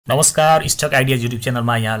नमस्कार stock ideas YouTube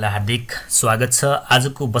च्यानलमा यहाँलाई हार्दिक स्वागत छ।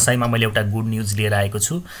 आजको बसाइमा मैले एउटा गुड न्यूज लिएर आएको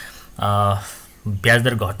छु। ब्याज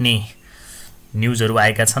दर घट्ने न्यूजहरू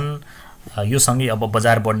आएका छन्। यो सँगै अब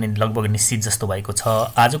बजार बढ्ने लगभग निश्चित जस्तो भएको छ।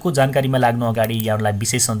 आजको जानकारीमा लाग्नु अगाडि यहाँलाई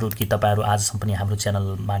विशेष अनुरोध कि तपाईहरु आजसम्म पनि हाम्रो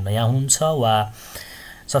च्यानलमा नयाँ हुनुहुन्छ वा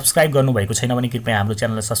सब्स्क्राइब गर्नुभएको छैन भने कृपया हाम्रो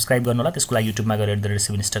च्यानललाई सब्स्क्राइब गर्नु होला। त्यसको लागि युट्युबमा गएर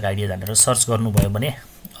 @7 स्टक आइडिया भनेर सर्च गर्नुभयो भने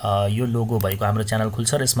यो लोगो भएको हाम्रो च्यानल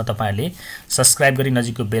खुल्छ र यसमा तपाईहरुले सब्स्क्राइब गरी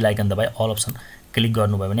नजिकको बेल आइकन दबाई अल अप्सन क्लिक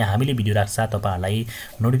गर्नुभयो भने हामीले भिडियो राख्दा तपाईहरुलाई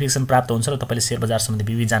नोटिफिकेसन प्राप्त हुन्छ र तपाईले शेयर बजार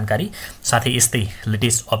सम्बन्धी विविध जानकारी साथै यस्तै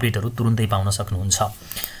लेटेस्ट अपडेटहरु तुरुन्तै पाउन सक्नुहुन्छ।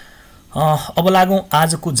 अब लागौं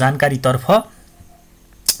आजको जानकारी तर्फ।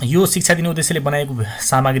 यो शिक्षा दिने उद्देश्यले बनाएको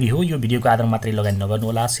सामग्री हो। यो भिडियोको आधारमा मात्रै लगानी नगर्नु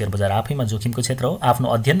होला। शेयर बजार आफैमा जोखिमको क्षेत्र हो। आफ्नो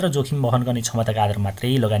अध्ययन र जोखिम वहन गर्ने क्षमताका आधारमा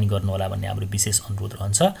मात्रै लगानी गर्नु होला भन्ने हाम्रो विशेष अनुरोध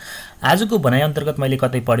रहन्छ। आजको भनाइ अन्तर्गत मैले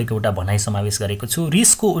कतै पढेको एउटा भनाइ समावेश गरेको छु।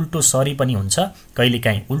 रिसको उल्टो सरी पनि हुन्छ,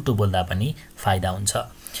 कहिलेकाहीँ उल्टो बोल्दा पनि फाइदा हुन्छ।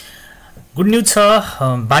 गुड न्यूज छ।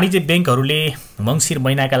 वाणिज्य बैंकहरूले मंसिर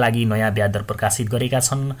महिनाका लागि नयाँ ब्याज दर प्रकाशित गरेका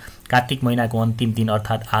छन्। कार्तिक महिनाको अन्तिम दिन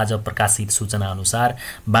अर्थात् आज प्रकाशित सूचना अनुसार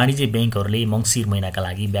वाणिज्य बैंकहरूले मंसिर महिनाका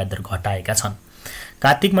लागि ब्याज दर घटाएका छन्।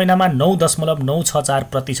 कार्तिक महिनामा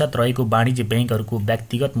 9.964% रहेको वाणिज्य बैंकहरूको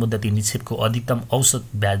व्यक्तिगत मुद्दती निक्षेपको अधिकतम औसत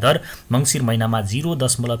ब्याज दर मंसिर महिनामा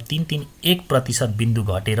 0.331% बिन्दु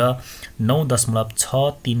घटेर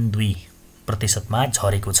 9.632% मा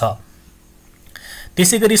झरेको छ।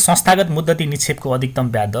 त्यसैगरी संस्थागत मुद्दती निक्षेपको अधिकतम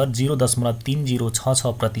ब्याज दर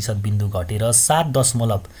 0.3066% बिन्दु घटेर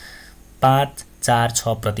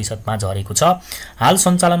 7.546% मा झरेको छ। हाल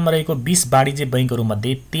सञ्चालनमा रहेको 20 वाणिज्य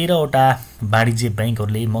बैंकहरूमध्ये 13 वटा वाणिज्य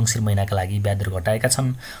बैंकहरूले मंसिर महिनाका लागि ब्याज दर घटाएका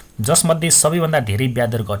छन्। जसमध्ये सबैभन्दा धेरै ब्याज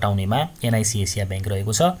दर घटाउनेमा NIC एसिया बैंक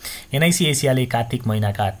रहेको छ। NIC एसियाले कार्तिक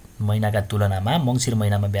महिनाका तुलनामा मंसिर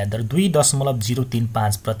महिनामा ब्याज दर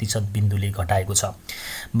 2.035% बिन्दुले घटाएको छ।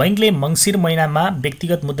 बैंकले मंसिर महिनामा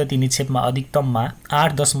व्यक्तिगत मुद्दती निक्षेपमा अधिकतममा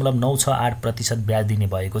 8.968% ब्याज दिने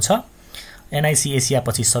भएको छ। NIC एसिया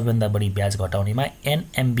पछि सबैभन्दा बढी ब्याज घटाउनेमा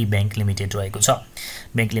NMB बैंक लिमिटेड रहेको छ।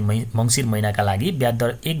 बैंकले मंसिर महिनाका लागि ब्याज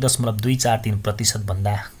दर 1.243%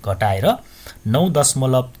 भन्दा घटाएर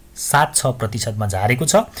 9.76% मा झारेको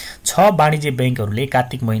छ। 6 वाणिज्य बैंकहरूले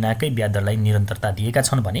कार्तिक महिनाकै ब्याज दरलाई निरन्तरता दिएका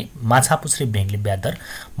छन् भने माछापुच्छ्रे बैंकले ब्याज दर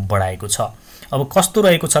बढाएको छ। अब कस्तो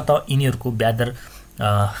रहेको छ त यिनीहरूको ब्याज दर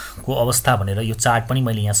को अवस्था भनेर यो चार्ट पनि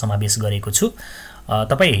मैले यहाँ समावेश गरेको छु।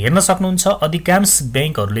 तपाई हेर्न सक्नुहुन्छ। अधिकांश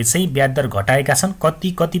बैंकहरूले चाहिँ ब्याज दर घटाएका छन्।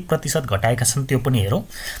 कति प्रतिशत घटाएका छन् त्यो पनि हेरौं।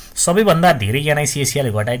 सबैभन्दा धेरै NIC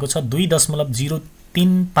एसियाले घटाएको छ।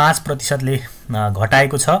 2.035% ले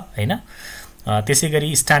घटाएको छ हैन।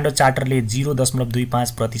 त्यसैगरी स्ट्यान्डर्ड चार्टरले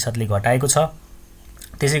 0.25% ले घटाएको छ।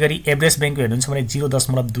 त्यसैगरी एभरेस्ट बैंकको हेर्नुहुन्छ भने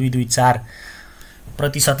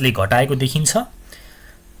 0.224% ले घटाएको देखिन्छ।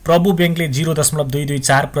 प्रभु बैंकले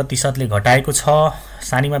 0.224% ले घटाएको छ।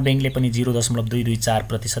 सानिमा बैंकले पनि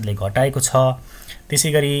 0.224% ले घटाएको छ।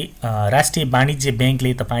 त्यसैगरी राष्ट्रिय वाणिज्य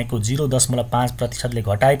बैंकले तपाईको 0.5% ले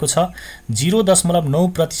घटाएको छ।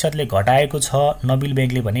 0.9% ले घटाएको छ। नबिल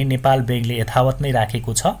बैंकले भने नेपाल बैंकले यथावत नै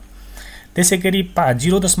राखेको छ। त्यसैगरी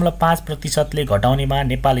 0.5% ले घटाउनेमा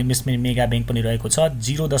नेपाल इन्भेस्टमेन्ट मेगा बैंक पनि रहेको छ।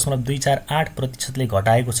 0.248% ले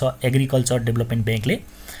घटाएको छ एग्रिकल्चर डेभलपमेन्ट बैंकले।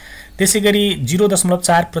 त्यसैगरी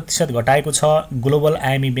 0.4% घटाएको छ ग्लोबल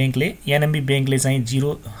IME बैंकले। NMB बैंकले चाहिँ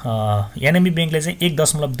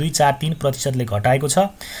 1.243% ले घटाएको छ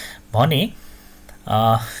भने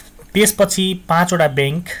त्यसपछि 5 वटा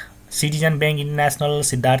bank citizen bank international,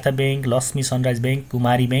 Siddhartha bank, Lakshmi sunrise bank,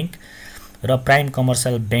 कुमारी बैंक र प्राइम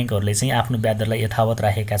कमर्सियल बैंकहरूले चाहिँ आफ्नो ब्याज दरलाई यथावत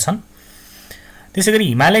राखेका छन्। त्यसैगरी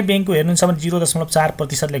हिमालय बैंकको हेर्नुहुन्छ भने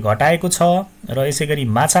 0.4% ले घटाएको छ र यसैगरी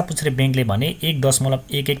माछापुच्छ्रे बैंकले भने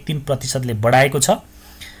 1.113% ले बढाएको छ।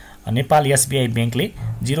 नेपाल SBI बैंकले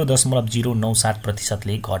 0.097%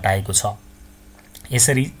 ले घटाएको छ।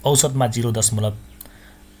 यसरी औसतमा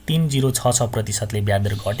 0.3066% ले ब्याज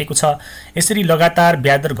दर घटेको छ। यसरी लगातार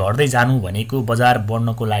ब्याज दर घट्दै जानु भनेको बजार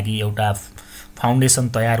बढ्नको लागि एउटा फाउन्डेसन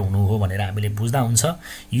तयार हुनु हो भनेर हामीले बुझ्दा हुन्छ।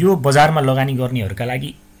 यो बजारमा लगानी गर्नेहरुका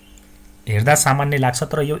लागि हेर्दा सामान्य लाग्छ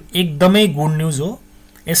तर यो एकदमै गुड न्यूज हो।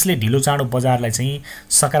 यसले ढिलो चाँडो बजारलाई चाहिँ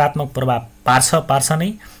सकारात्मक प्रभाव पार्छ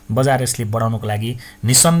नै। बजार यसले बढाउनको लागि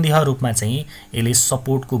निसन्देह रूपमा चाहिँ यसले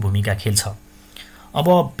सपोर्टको भूमिका खेल्छ। अब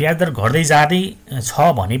ब्याज दर घट्दै जाँदै छ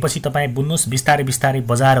भनेपछि तपाई बुझ्नुस् बिस्तारै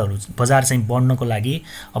बजार चाहिँ बढ्नको लागि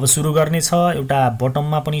अब सुरु गर्ने छ। एउटा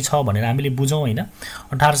बटममा पनि छ भनेर हामीले बुझौं हैन।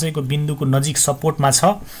 1800 को बिन्दुको नजिक सपोर्टमा छ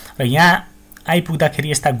र यहाँ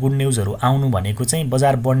आइपुग्दाखेरि यस्ता गुड न्यूजहरु आउनु भनेको चाहिँ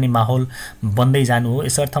बजार बढ्ने माहौल बन्दै जानु हो।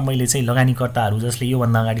 यसर्थ मैले चाहिँ लगानीकर्ताहरु जसले यो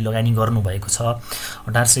भन्दा अगाडि लगानी गर्नु भएको छ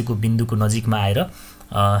 1800 को बिन्दुको नजिकमा आएर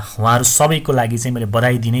उहाँहरू सबैको लागि चाहिँ मैले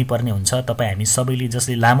बधाई दिनै पर्ने हुन्छ। तपाईँ हामी सबैले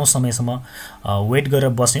जसले लामो समयसम्म वेट गरेर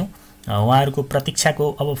बस्यौँ, उहाँहरूको प्रतीक्षाको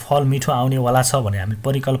अब फल मिठो आउनेवाला छ भने हामी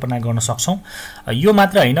परिकल्पना गर्न सक्छौँ। यो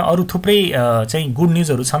मात्र होइन, अरू थुप्रै चाहिँ गुड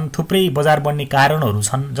न्युजहरू छन्, थुप्रै बजार बढ्ने कारणहरू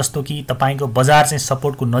छन्, जस्तो कि तपाईँको बजार चाहिँ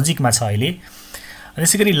सपोर्टको नजिकमा छ अहिले।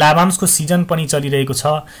 त्यसै गरी लाभांशको सिजन पनि चलिरहेको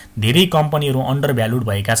छ। धेरै कम्पनीहरू अन्डर भ्यालुड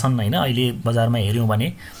भएका छन् होइन। अहिले बजारमा हेऱ्यौँ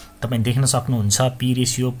भने तपाईँ देख्न सक्नुहुन्छ पी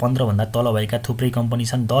रेसियो 15 भन्दा तल भएका थुप्रै कम्पनी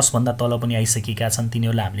छन्, 10 भन्दा तल पनि आइसकेका छन्।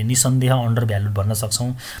 तिनीहरूलाई हामीले निसन्देह अन्डर भ्यालुड भन्न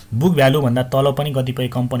सक्छौँ। बुक भ्यालु भन्दा तल पनि कतिपय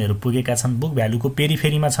कम्पनीहरू पुगेका छन्। बुक भ्यालुको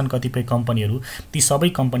पेरिफेरीमा छन् कतिपय कम्पनीहरू, ती सबै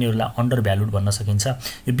कम्पनीहरूलाई अन्डर भ्यालुड भन्न सकिन्छ।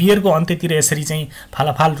 यो बियरको अन्त्यतिर यसरी चाहिँ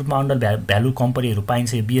फालाफाल रूपमा अन्डर भ्यालु कम्पनीहरू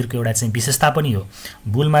पाइन्छ। यो बियरको एउटा चाहिँ विशेषता पनि हो।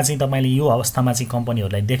 बुलमा चाहिँ तपाईँले यो अवस्थामा चाहिँ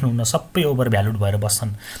कम्पनीहरूलाई देख्नुहुन्न, सबै ओभर भ्यालुड भएर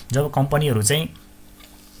बस्छन्। जब कम्पनीहरू चाहिँ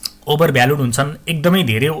ओभर भ्यालुड हुन्छन्, एकदमै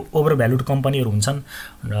धेरै ओभर भ्यालुड कम्पनीहरू हुन्छन्,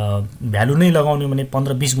 भ्यालु नै लगाउने भने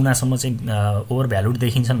 15-20 गुणासम्म चाहिँ ओभर भ्यालुड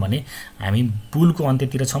देखिन्छन् भने हामी बुलको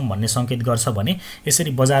अन्त्यतिर छौँ भन्ने सङ्केत गर्छ। भने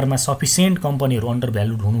यसरी बजारमा सफिसियन्ट कम्पनीहरू अन्डर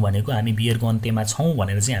भ्यालुड हुनु भनेको हामी बियरको अन्त्यमा छौँ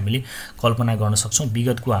भनेर चाहिँ हामीले कल्पना गर्न सक्छौँ।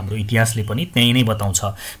 विगतको हाम्रो इतिहासले पनि त्यही नै बताउँछ।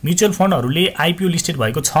 म्युचुअल फन्डहरूले आइपिओ लिस्टेड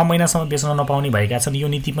भएको 6 महिनासम्म बेच्न नपाउने भएका छन्। यो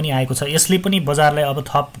नीति पनि आएको छ। यसले पनि बजारलाई अब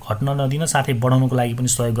थप घट्न नदिन, साथै बढाउनको लागि पनि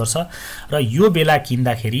सहयोग गर्छ। र यो बेला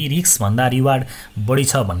किन्दाखेरि रिस्क भन्दा रिवार्ड बढी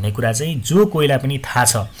छ भन्ने कुरा चाहिँ जो कोहीलाई पनि थाहा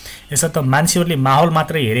छ। यसो त मान्छेहरूले माहौल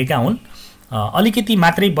मात्र हेरेका हुन्, अलिकति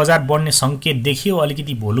मात्रै बजार बढ्ने सङ्केत देखियो,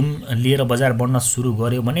 अलिकति भोल्युम लिएर बजार बढ्न सुरु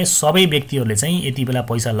गर्यो भने सबै व्यक्तिहरूले चाहिँ यति बेला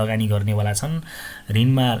पैसा लगानी गर्नेवाला छन्।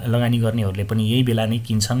 ऋणमा लगानी गर्नेहरूले पनि यही बेला नै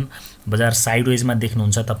किन्छन्। बजार साइडवेजमा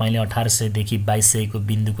देख्नुहुन्छ तपाईँले 1800 देखि 2200 को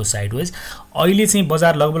बिन्दुको साइडवेज। अहिले चाहिँ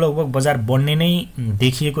बजार लगभग बजार बढ्ने नै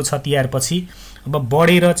देखिएको छ तिहारपछि। अब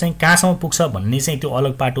बढेर चाहिँ कहाँसम्म पुग्छ भन्ने चाहिँ त्यो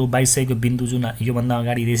अलग पाटो। 2200 को बिन्दु जुन योभन्दा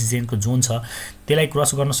अगाडि रेसिस्टेन्सको जोन छ त्यसलाई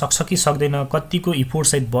क्रस गर्न सक्छ कि सक्दैन, कतिको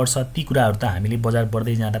इफोर्टसहित बढ्छ, ती कुराहरू त हामीले बजार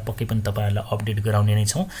बढ्दै जाँदा पक्कै पनि तपाईँहरूलाई अपडेट गराउने नै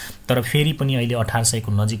छौँ। तर फेरि पनि अहिले 1800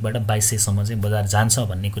 को नजिकबाट 2200 सम्म चाहिँ बजार जान्छ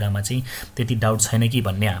भन्ने कुरामा चाहिँ त्यति डाउट छैन कि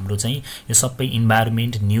भन्ने हाम्रो चाहिँ यो सबै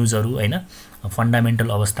इन्भाइरोमेन्ट न्युजहरू होइन, फन्डामेन्टल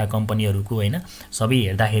अवस्था कम्पनीहरूको होइन, सबै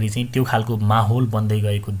हेर्दाखेरि चाहिँ त्यो खालको माहौल बन्दै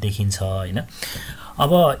गएको देखिन्छ होइन।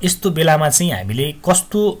 अब यस्तो बेलामा चाहिँ हामीले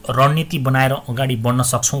कस्तो रणनीति बनाएर अगाडि बढ्न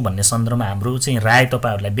सक्छौँ भन्ने सन्दर्भमा हाम्रो चाहिँ राय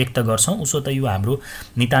तपाईँहरूलाई व्यक्त गर्छौँ। उसो त यो हाम्रो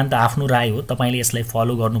नितान्त आफ्नो राय हो, तपाईँले यसलाई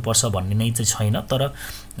फलो गर्नुपर्छ भन्ने नै चाहिँ छैन, तर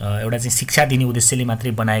एउटा चाहिँ शिक्षा दिने उद्देश्यले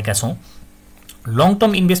मात्रै बनाएका छौँ। लङ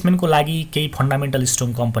टर्म इन्भेस्टमेन्टको लागि केही फन्डामेन्टल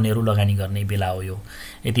स्ट्रङ कम्पनीहरू लगानी गर्ने बेला हो यो।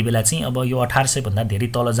 यति बेला चाहिँ अब यो 1800 भन्दा धेरै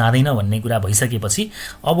तल जाँदैन भन्ने कुरा भइसकेपछि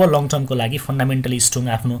अब लङ टर्मको लागि फन्डामेन्टली स्ट्रङ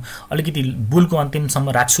आफ्नो अलिकति बुलको अन्तिमसम्म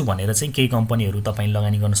राख्छु भनेर चाहिँ केही कम्पनीहरू तपाईँ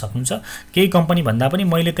लगानी गर्न सक्नुहुन्छ। केही कम्पनी भन्दा पनि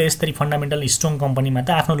मैले त यसरी फन्डामेन्टल स्ट्रङ कम्पनीमा त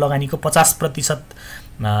आफ्नो लगानीको 50%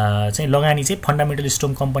 चाहिँ लगानी चाहिँ फन्डामेन्टल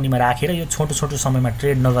स्ट्रङ कम्पनीमा राखेर यो छोटो समयमा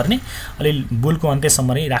ट्रेड नगर्ने, अलि बुलको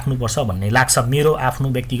अन्त्यसम्म नै राख्नुपर्छ भन्ने लाग्छ मेरो आफ्नो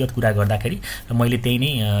व्यक्तिगत कुरा गर्दाखेरि। र मैले त्यही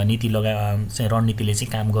नै नीति चाहिँ रणनीतिले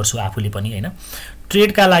चाहिँ काम गर्छु आफूले पनि होइन।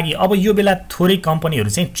 ट्रेडका लागि अब यो बेला थोरै कम्पनीहरू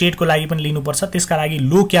चाहिँ ट्रेडको लागि पनि लिनुपर्छ। त्यसका लागि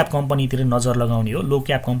लो क्याप कम्पनीतिर नजर लगाउने हो। लो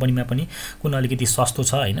क्याप कम्पनीमा पनि कुन अलिकति सस्तो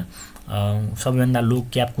छ होइन, सबैभन्दा लो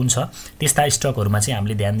क्याप कुन छ त्यस्ता स्टकहरूमा चाहिँ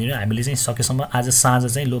हामीले ध्यान दिनु। हामीले चाहिँ सकेसम्म आज साँझ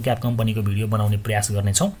चाहिँ लो क्याप कम्पनीको भिडियो बनाउने प्रयास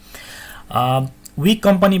गर्नेछौँ। विक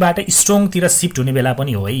कम्पनीबाट स्ट्रङतिर सिफ्ट हुने बेला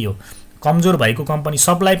पनि हो है यो। कमजोर भएको कम्पनी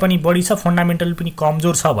सप्लाई पनि बढी छ, फन्डामेन्टल पनि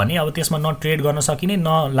कमजोर छ भने अब त्यसमा न ट्रेड गर्न सकिने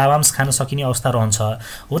न लाभांश खान सकिने अवस्था रहन्छ।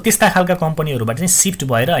 हो त्यस्ता खालका कम्पनीहरूबाट चाहिँ सिफ्ट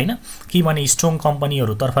भएर होइन कि भने स्ट्रङ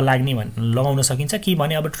कम्पनीहरूतर्फ लाग्ने लगाउन सकिन्छ, कि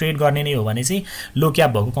भने अब ट्रेड गर्ने नै हो भने चाहिँ लो क्याप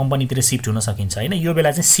भएको कम्पनीतिर सिफ्ट हुन सकिन्छ होइन। यो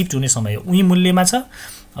बेला चाहिँ सिफ्ट हुने समय हो। उही मूल्यमा छ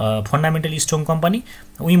फन्डामेन्टल स्ट्रङ कम्पनी,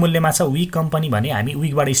 उही मूल्यमा छ विक कम्पनी भने हामी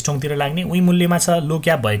विकबाट स्ट्रङतिर लाग्ने, उही मूल्यमा छ लो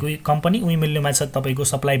क्याप भएको कम्पनी, उही मूल्यमा छ तपाईँको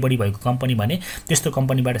सप्लाई बढी भएको कम्पनी भने त्यस्तो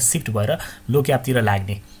कम्पनीबाट सिफ्ट भएर लो क्यापतिर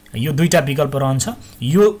लाग्ने। यो दुईटा विकल्प रहन्छ।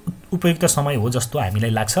 यो उपयुक्त समय हो जस्तो हामीलाई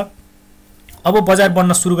लाग्छ। अब बजार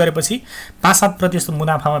बढ्न सुरु गरेपछि 5-7%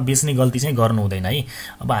 मुनाफामा बेच्ने गल्ती चाहिँ गर्नु हुँदैन है।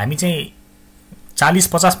 अब हामी चाहिँ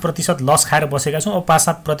 40-50% लस खाएर बसेका छौँ, अब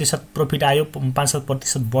 5-7% प्रफिट आयो,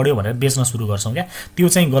 5-7% बढ्यो भनेर बेच्न सुरु गर्छौँ क्या, त्यो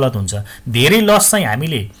चाहिँ गलत हुन्छ। धेरै लस चाहिँ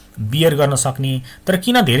हामीले बियर गर्न सक्ने तर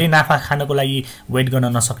किन धेरै नाफा खानको लागि वेट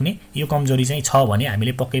गर्न नसक्ने यो कमजोरी चाहिँ छ भने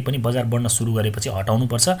हामीले पक्कै पनि बजार बढ्न सुरु गरेपछि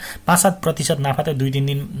हटाउनुपर्छ। 5-7% नाफा त 2-3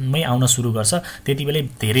 दिनमै आउन सुरु गर्छ, त्यति बेलै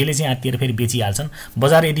धेरैले चाहिँ आत्तिएर फेरि बेचिहाल्छन्।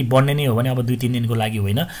 बजार यदि बढ्ने नै हो भने अब 2-3 दिनको लागि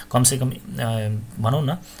होइन, कमसेकम भनौँ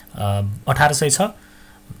न 1800 छ,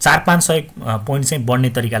 400-500 पोइन्ट चाहिँ बढ्ने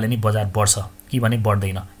तरिकाले नै बजार बढ्छ कि भने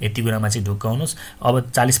बढ्दैन, यति कुरामा चाहिँ ढुक्क हुनुहोस्। अब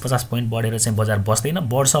 40-50 पोइन्ट बढेर चाहिँ बजार बस्दैन,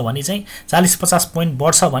 बढ्छ भने चाहिँ 40-50 पोइन्ट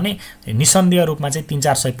बढ्छ भने निसन्देह रूपमा चाहिँ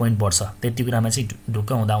 300-400 पोइन्ट बढ्छ, त्यति कुरामा चाहिँ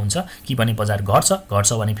ढुक्क हुँदा हुन्छ। कि भने बजार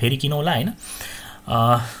घट्छ भने फेरि किनौँला होइन।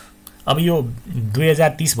 अब यो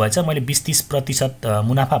 2030 भएछ, मैले 20-30%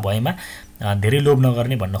 मुनाफा भएमा धेरै लोभ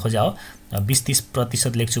नगर्ने भन्न खोजा हो।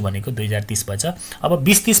 20-30% लेख्छु भनेको 2030 भएछ। अब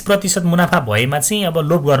 20-30% मुनाफा भएमा चाहिँ अब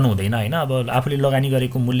लोभ गर्नु हुँदैन हैन। अब आफूले लगानी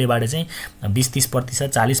गरेको मूल्यबाट चाहिँ 20-30%,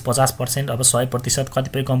 40-50%, अब 100%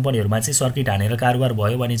 कतिपय कम्पनीहरुमा चाहिँ सर्किट हानेर कारोबार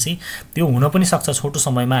भयो भने चाहिँ त्यो हुन पनि सक्छ छोटो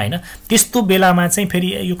समयमा हैन। त्यस्तो बेलामा चाहिँ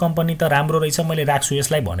फेरि यो कम्पनी त राम्रो रहेछ, मैले राख्छु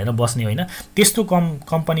यसलाई भनेर बस्ने होइन। त्यस्तो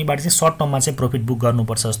कम्पनीबाट चाहिँ सर्ट टर्ममा चाहिँ प्रफिट बुक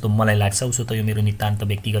गर्नुपर्छ जस्तो मलाई लाग्छ। उसो त यो मेरो नितान्त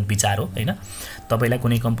व्यक्तिगत विचार हो हैन। तपाईलाई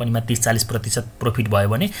कुनै कम्पनीमा 30-40% प्रफिट भयो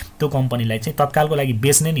भने त्यो कम्पनीलाई चाहिँ तत्कालको लागि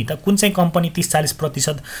बेच्ने नि त। कुन चाहिँ कम्पनी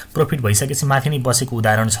 30-40% प्रफिट भइसकेपछि माथि नै बसेको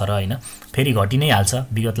उदाहरण छ र हैन। फेरि घटि नै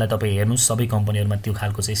हाल्छ। विगतलाई तपाई हेर्नुस्, सबै कम्पनीहरुमा त्यो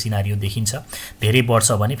खालको चाहिँ सिनारियो देखिन्छ। धेरै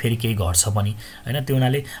बढ्छ भने फेरि केही घट्छ पनि हैन। त्यो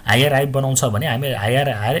हुनाले हायर हाई बनाउँछ भने हामी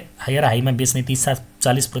हायर हाईमा बेच्ने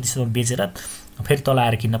 30-40% बेचेर फेरि तल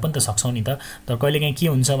आएर किन्न पनि त सक्छौं नि त। तर कहिलेकाहीँ के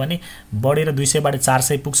हुन्छ भने बढेर 200 बाट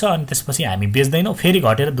 400 पुग्छ अनि त्यसपछि हामी बेच्दैनौं, फेरि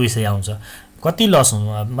घटेर 200 आउँछ। कति लस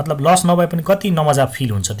मतलब लस नभए पनि कति नमजा फिल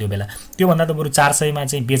हुन्छ त्यो बेला। त्यो भन्दा त बरु 400 मा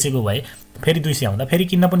चाहिँ बेचेको भए फेरि 200 आउँदा फेरि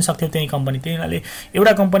किन्न पनि सक्थ्यो त्यही कम्पनी। त्यसैले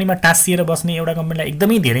एउटा कम्पनीमा टाँसिएर बस्ने, एउटा कम्पनीलाई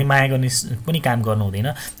एकदमै धेरै माया गर्ने पनि काम गर्नु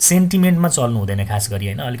हुँदैन। सेन्टिमेन्टमा चल्नु हुँदैन खास गरी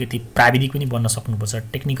हैन। अलिकति प्राविधिक पनि बन्न सक्नुपर्छ,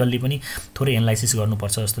 टेक्निकली पनि थोरै एनालाइसिस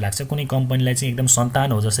गर्नुपर्छ जस्तो लाग्छ। कुनै कम्पनीलाई चाहिँ एकदम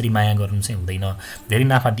सन्तान हो जसरी माया गर्नु चाहिँ हुँदैन। धेरै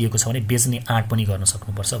नाफा दिएको छ भने बेच्ने आँट पनि गर्न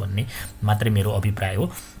सक्नुपर्छ भन्ने मात्रै मेरो अभिप्राय हो।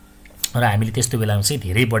 र हामीले त्यस्तो बेलामा चाहिँ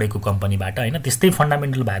धेरै बढेको कम्पनीबाट हैन त्यस्तै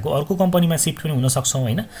फन्डामेन्टल भएको अर्को कम्पनीमा शिफ्ट पनि हुन सक्छौं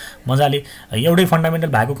हैन। मजाले एउटै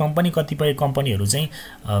फन्डामेन्टल भएको कम्पनी, कतिपय कम्पनीहरु चाहिँ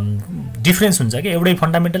डिफरेन्स हुन्छ के, एउटै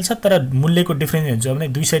फन्डामेन्टल छ तर मूल्यको डिफरेन्स हुन्छ भने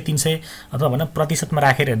 200-300 अथवा भन्न प्रतिशतमा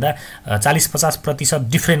राखेर हेर्दा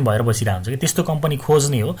 40-50% डिफरेन्ट भएर बसिरा हुन्छ के। त्यस्तो कम्पनी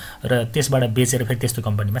खोज्ने हो र त्यसबाट बेचेर फेरि त्यस्तो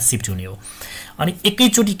कम्पनीमा शिफ्ट हुने हो। अनि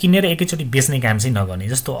एकैचोटी किनेर एकैचोटी बेच्ने काम चाहिँ नगर्ने।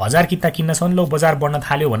 जस्तो 1000 किता किन्न छ भने लो बजार बढ्न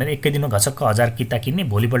थाल्यो भनेर एकै दिनमा घचक्क 1000 किता किन्ने,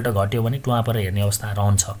 भोलिपल्ट घट्यो भने टुवा पर हेर्ने अवस्था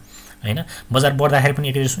रहन्छ हैन। बजार बढ्दाखेरि पनि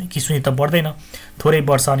एकै किसिमले त बढ्दैन, थोरै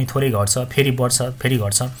बढ्छ अनि थोरै घट्छ, फेरि बढ्छ फेरि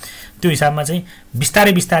घट्छ। त्यो हिसाबमा चाहिँ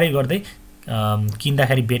बिस्तारै बिस्तारै गर्दै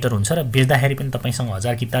किन्दाखेरि बेटर हुन्छ र बेच्दाखेरि पनि तपाईसँग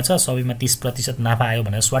 1000 किता छ, सबैमा 30% नाफा आयो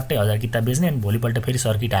भनेर स्वाट्टै 1000 किता बेच्ने अनि भोलिपल्ट फेरि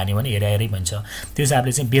सर्किट हान्यो भने हेरै भन्छ। त्यो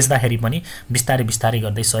हिसाबले चाहिँ बेच्दाखेरि पनि बिस्तारै बिस्तारै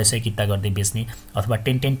गर्दै 100 किता गर्दै बेच्ने, अथवा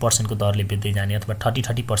 10% को दरले बेच्दै जाने, अथवा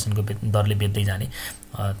 30% को दरले बेच्दै जाने।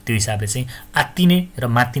 त्यो हिसाबले चाहिँ आत्तिने र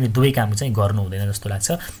मात्तिने दुवै काम चाहिँ गर्नु हुँदैन जस्तो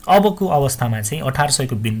लाग्छ। अबको अवस्थामा चाहिँ 1800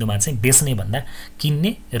 को बिन्दुमा चाहिँ बेच्ने भन्दा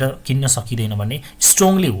किन्ने र किन्न सकिदैन भन्ने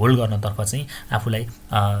स्ट्रङली होल्ड गर्नतर्फ चाहिँ आफूलाई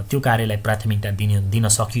त्यो कार्यलाई प्राथमिकता दिन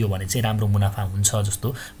सकियो भने चाहिँ राम्रो मुनाफा हुन्छ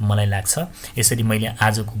जस्तो मलाई लाग्छ। यसरी मैले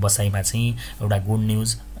आजको बसाइमा चाहिँ एउटा गुड न्यूज,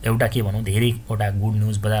 एउटा के भनौं धेरैवटा गुड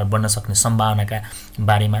न्यूज, बजार बढ्न सक्ने सम्भावनाका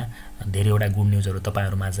बारेमा धेरैवटा गुड न्यूजहरु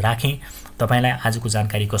तपाईहरुमा आज राखेँ। तपाईलाई आजको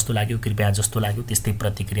जानकारी कस्तो लाग्यो कृपया जस्तो लाग्यो त्यस्तै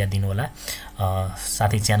प्रतिक्रिया दिनु होला।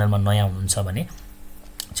 साथै च्यानलमा नयाँ हुनुहुन्छ भने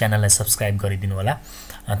च्यानललाई सब्स्क्राइब गरिदिनु होला।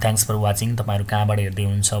 Thanks for watching. तपाईहरु कहाँबाट हेर्दै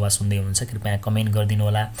हुनुहुन्छ वा सुन्दै हुनुहुन्छ कृपया कमेन्ट गरिदिनु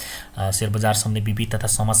होला। शेयर बजार सम्बन्धी विविध तथा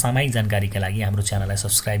समसामयिक जानकारीका लागि हाम्रो च्यानललाई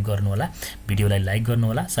सब्स्क्राइब गर्नु होला, भिडियोलाई लाइक गर्नु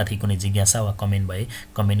होला, साथै कुनै जिज्ञासा वा कमेन्ट भए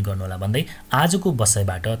कमेन्ट गर्नु होला भन्दै आजको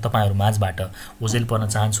बसाइबाट तपाईहरु माझबाट ओजेल पर्न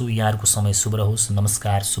चाहन्छु। यहाँहरुको समय शुभ रहोस्।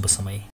 नमस्कार, शुभ समय।